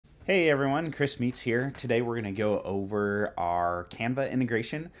Hey everyone, Chris Meets here. Today we're going to go over our Canva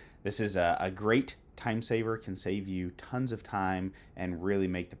integration. This is a great time saver, can save you tons of time and really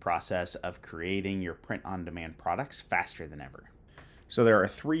make the process of creating your print-on-demand products faster than ever. So there are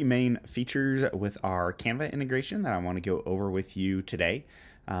three main features with our Canva integration that I want to go over with you today.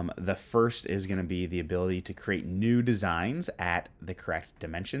 The first is going to be the ability to create new designs at the correct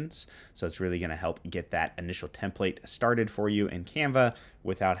dimensions. So it's really going to help get that initial template started for you in Canva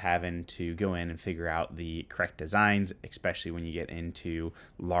without having to go in and figure out the correct designs, especially when you get into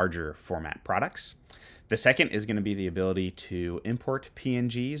larger format products. The second is going to be the ability to import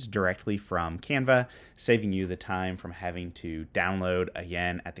PNGs directly from Canva, saving you the time from having to download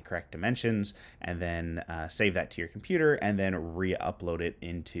again at the correct dimensions and then save that to your computer and then re-upload it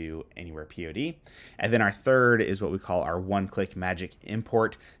into AnywherePOD. And then our third is what we call our one-click magic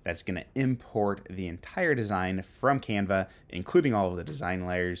import. That's going to import the entire design from Canva, including all of the design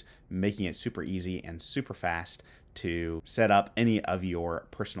layers, making it super easy and super fast to set up any of your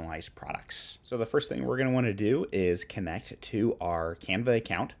personalized products. So the first thing we're going to want to do is connect to our Canva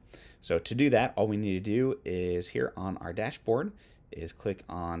account. So to do that, all we need to do is here on our dashboard is click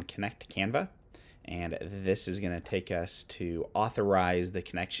on Connect to Canva. And this is going to take us to authorize the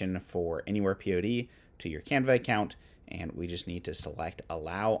connection for AnywherePOD to your Canva account. And we just need to select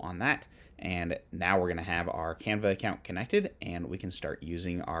Allow on that. And now we're going to have our Canva account connected and we can start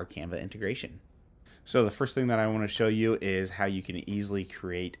using our Canva integration. So the first thing that I want to show you is how you can easily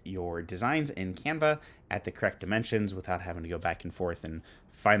create your designs in Canva at the correct dimensions without having to go back and forth and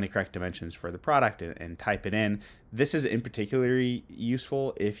find the correct dimensions for the product and type it in. This is in particularly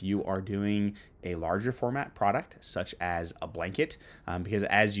useful if you are doing a larger format product, such as a blanket, because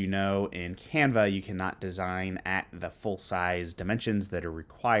as you know, in Canva, you cannot design at the full size dimensions that are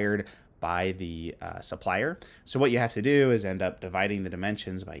required by the supplier. So what you have to do is end up dividing the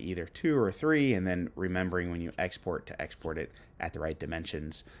dimensions by either 2 or 3 and then remembering when you export to export it at the right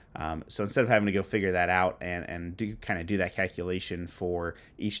dimensions. So instead of having to go figure that out and do that calculation for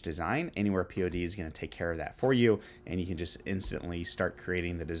each design, AnywherePOD is going to take care of that for you, and you can just instantly start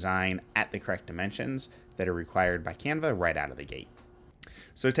creating the design at the correct dimensions that are required by Canva right out of the gate.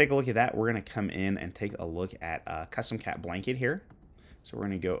 So to take a look at that, we're going to come in and take a look at a custom cat blanket here. So we're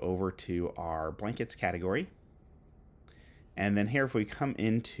going to go over to our blankets category. And then here, if we come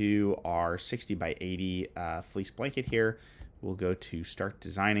into our 60 by 80 fleece blanket here, we'll go to Start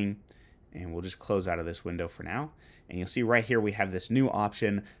Designing, and we'll just close out of this window for now. And you'll see right here we have this new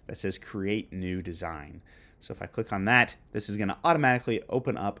option that says Create New Design. So if I click on that, this is going to automatically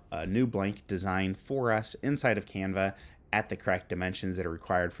open up a new blank design for us inside of Canva at the correct dimensions that are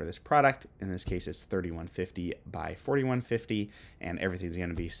required for this product. In this case, it's 3150 by 4150, and everything's going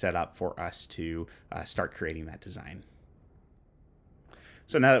to be set up for us to start creating that design.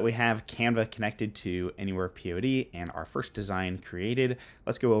 So now that we have Canva connected to AnywherePOD and our first design created,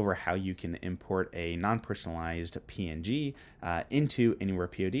 let's go over how you can import a non-personalized PNG into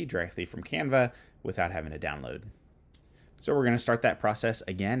AnywherePOD directly from Canva without having to download. So we're going to start that process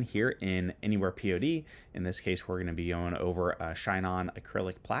again here in AnywherePOD. In this case, we're going to be going over a shine-on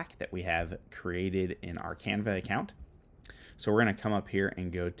acrylic plaque that we have created in our Canva account. So we're going to come up here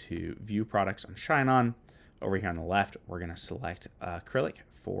and go to View Products on Shine-On. Over here on the left, we're going to select acrylic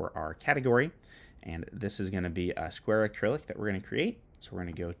for our category. And this is going to be a square acrylic that we're going to create. So we're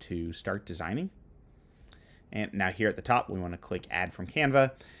going to go to Start Designing. And now here at the top, we want to click Add from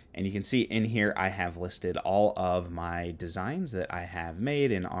Canva. And you can see in here, I have listed all of my designs that I have made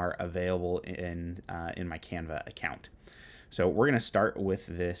and are available in my Canva account. So we're going to start with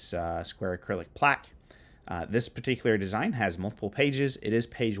this square acrylic plaque. This particular design has multiple pages. It is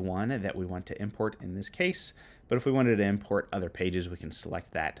page 1 that we want to import in this case. But if we wanted to import other pages, we can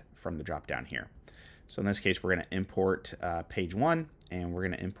select that from the drop down here. So in this case, we're going to import page 1, and we're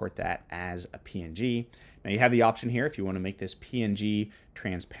going to import that as a PNG. Now you have the option here if you want to make this PNG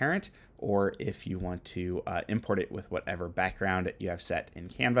transparent, or if you want to import it with whatever background you have set in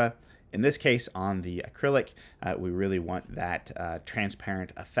Canva. In this case, on the acrylic, we really want that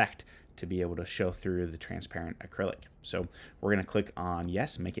transparent effect to be able to show through the transparent acrylic. So we're going to click on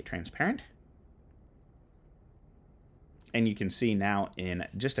Yes, Make It Transparent. And you can see now in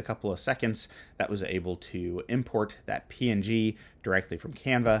just a couple of seconds that was able to import that PNG directly from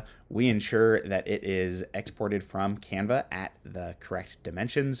Canva. We ensure that it is exported from Canva at the correct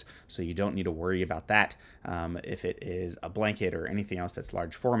dimensions, so you don't need to worry about that. If it is a blanket or anything else that's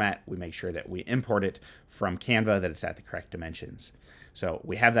large format, we make sure that we import it from Canva, that it's at the correct dimensions. So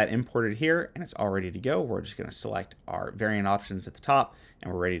we have that imported here and it's all ready to go. We're just going to select our variant options at the top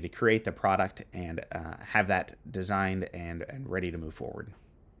and we're ready to create the product and have that designed and ready to move forward.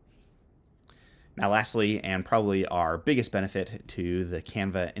 Now, lastly, and probably our biggest benefit to the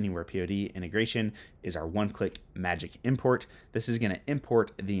Canva AnywherePOD integration is our one-click magic import. This is going to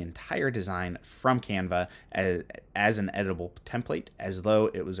import the entire design from Canva as an editable template, as though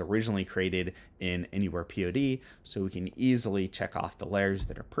it was originally created in AnywherePOD, so we can easily check off the layers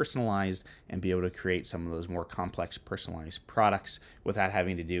that are personalized and be able to create some of those more complex personalized products without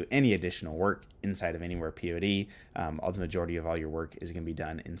having to do any additional work inside of AnywherePOD. The majority of all your work is going to be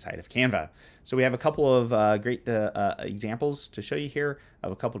done inside of Canva. So we have a couple of great examples to show you here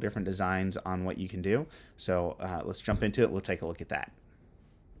of a couple different designs on what you can do. So let's jump into it. We'll take a look at that.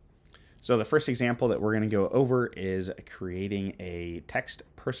 So the first example that we're going to go over is creating a text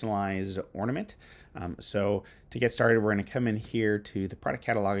personalized ornament. So to get started, we're going to come in here to the product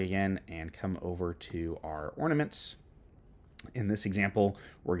catalog again and come over to our ornaments. In this example,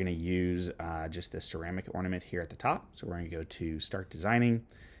 we're going to use just the ceramic ornament here at the top. So we're going to go to Start Designing.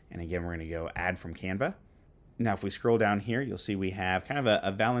 And again, we're going to go Add from Canva. Now, if we scroll down here, you'll see we have kind of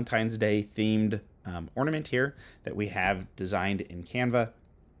a Valentine's Day themed ornament here that we have designed in Canva.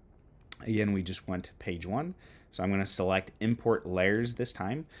 Again, we just went to page 1. So I'm going to select Import Layers this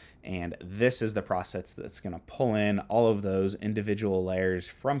time. And this is the process that's going to pull in all of those individual layers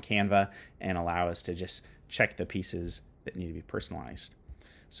from Canva and allow us to just check the pieces that need to be personalized.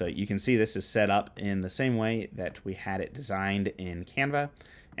 So you can see this is set up in the same way that we had it designed in Canva.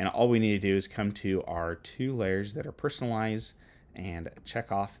 And all we need to do is come to our 2 layers that are personalized and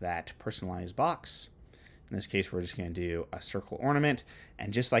check off that personalized box. In this case, we're just going to do a circle ornament.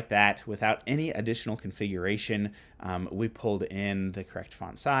 And just like that, without any additional configuration, we pulled in the correct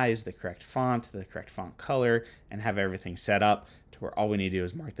font size, the correct font color, and have everything set up to where all we need to do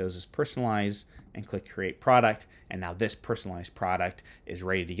is mark those as personalized and click Create Product. And now this personalized product is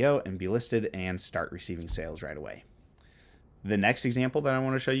ready to go and be listed and start receiving sales right away. The next example that I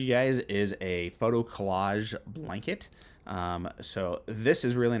want to show you guys is a photo collage blanket. So this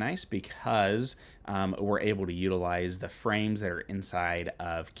is really nice because we're able to utilize the frames that are inside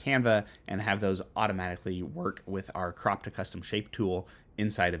of Canva and have those automatically work with our crop to custom shape tool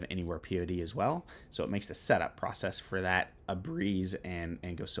inside of AnywherePOD as well. So it makes the setup process for that a breeze and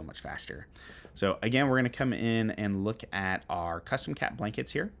go so much faster. So again, we're going to come in and look at our custom cap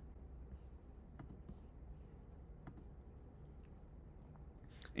blankets here.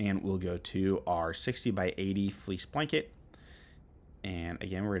 And we'll go to our 60 by 80 fleece blanket. And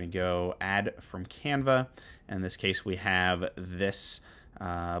again, we're going to go Add from Canva. In this case, we have this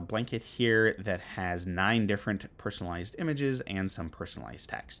blanket here that has 9 different personalized images and some personalized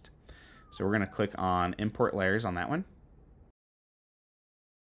text. So we're going to click on Import Layers on that one.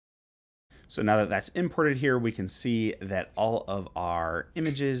 So now that that's imported here, we can see that all of our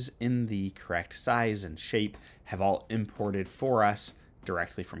images in the correct size and shape have all imported for us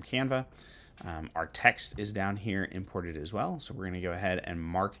directly from Canva. Our text is down here imported as well. So we're going to go ahead and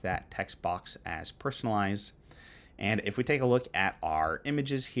mark that text box as personalized. And if we take a look at our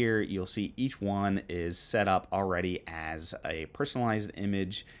images here, you'll see each one is set up already as a personalized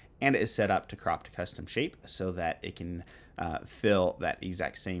image and is set up to crop to custom shape so that it can fill that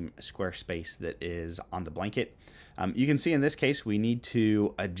exact same square space that is on the blanket. You can see in this case, we need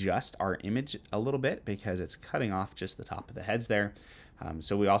to adjust our image a little bit because it's cutting off just the top of the heads there.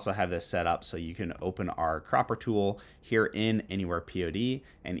 So we also have this set up so you can open our cropper tool here in AnywherePOD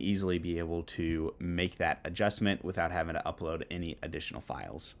and easily be able to make that adjustment without having to upload any additional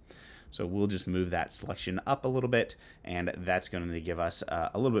files. So we'll just move that selection up a little bit, and that's going to give us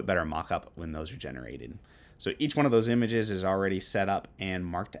a little bit better mock-up when those are generated. So each one of those images is already set up and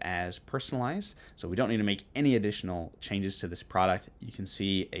marked as personalized. So we don't need to make any additional changes to this product. You can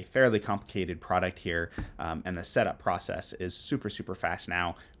see a fairly complicated product here, and the setup process is super fast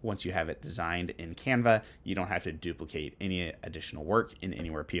now. Once you have it designed in Canva, you don't have to duplicate any additional work in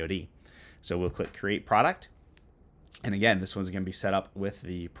AnywherePOD. So we'll click Create Product. And again, this one's going to be set up with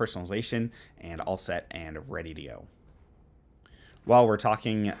the personalization and all set and ready to go. While we're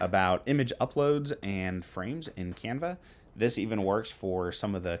talking about image uploads and frames in Canva, this even works for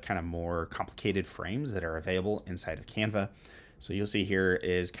some of the kind of more complicated frames that are available inside of Canva. So you'll see here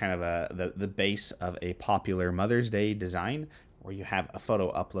is kind of the base of a popular Mother's Day design where you have a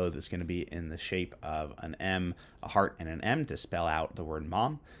photo upload that's going to be in the shape of an M, a heart, and an M to spell out the word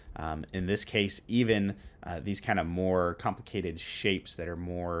mom. In this case, even these kind of more complicated shapes that are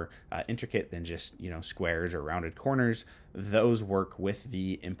more intricate than just squares or rounded corners, those work with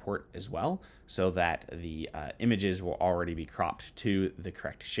the import as well, so that the images will already be cropped to the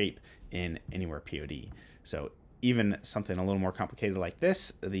correct shape in AnywherePOD. So even something a little more complicated like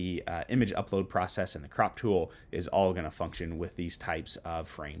this, the image upload process and the crop tool is all going to function with these types of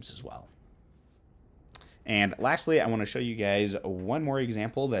frames as well. And lastly, I want to show you guys one more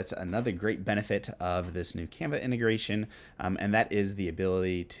example that's another great benefit of this new Canva integration, and that is the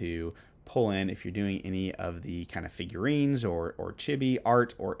ability to pull in, if you're doing any of the kind of figurines or chibi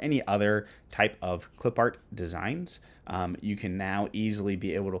art or any other type of clip art designs, you can now easily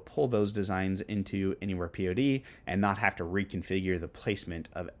be able to pull those designs into AnywherePOD and not have to reconfigure the placement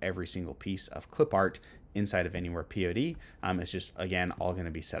of every single piece of clip art inside of AnywherePOD. It's just, again, all going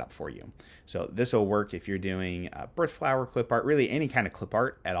to be set up for you. So this will work if you're doing birth flower clip art, really any kind of clip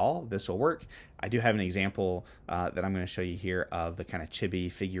art at all. This will work. I do have an example that I'm going to show you here of the kind of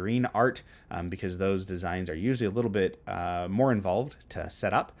chibi figurine art, because those designs are usually a little bit more involved to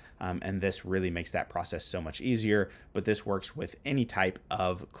set up, and this really makes that process so much easier. But this works with any type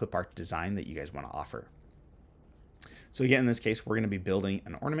of clip art design that you guys want to offer. So again, in this case, we're going to be building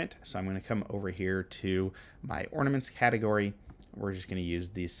an ornament. So I'm going to come over here to my ornaments category. We're just going to use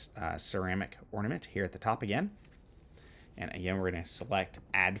this ceramic ornament here at the top again. And again, we're going to select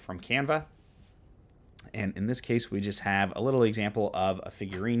Add from Canva. And in this case, we just have a little example of a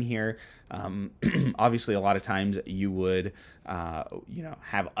figurine here. Obviously, a lot of times you would,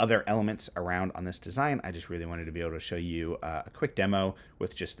 have other elements around on this design. I just really wanted to be able to show you a quick demo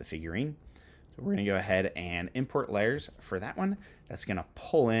with just the figurine. So we're going to go ahead and import layers for that one. That's going to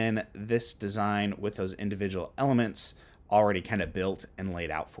pull in this design with those individual elements already kind of built and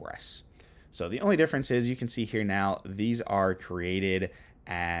laid out for us. So the only difference is you can see here now, these are created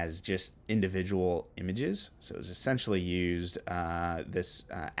as just individual images. So it's essentially used this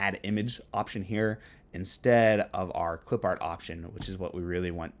add image option here instead of our clip art option, which is what we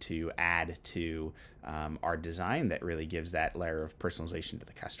really want to add to our design that really gives that layer of personalization to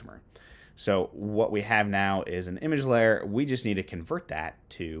the customer. So what we have now is an image layer. We just need to convert that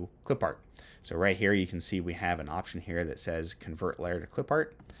to clip art. So right here, you can see we have an option here that says convert layer to clip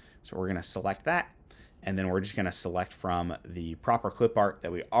art. So we're going to select that. And then we're just going to select from the proper clip art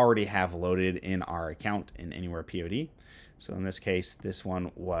that we already have loaded in our account in AnywherePOD. So in this case, this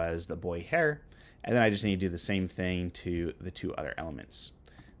one was the boy hair. And then I just need to do the same thing to the two other elements.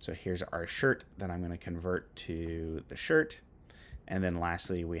 So here's our shirt that I'm going to convert to the shirt. And then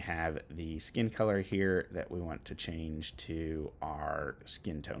lastly, we have the skin color here that we want to change to our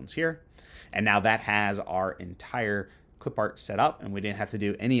skin tones here. And now that has our entire clip art set up, and we didn't have to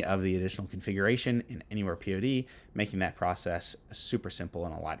do any of the additional configuration in AnywherePOD, making that process super simple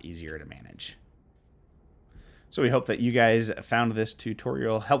and a lot easier to manage. So we hope that you guys found this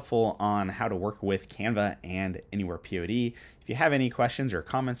tutorial helpful on how to work with Canva and AnywherePOD. If you have any questions or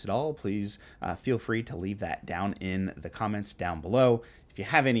comments at all, please feel free to leave that down in the comments down below. If you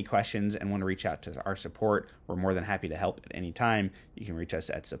have any questions and want to reach out to our support, we're more than happy to help at any time. You can reach us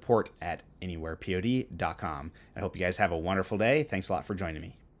at support@anywherepod.com. I hope you guys have a wonderful day. Thanks a lot for joining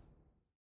me.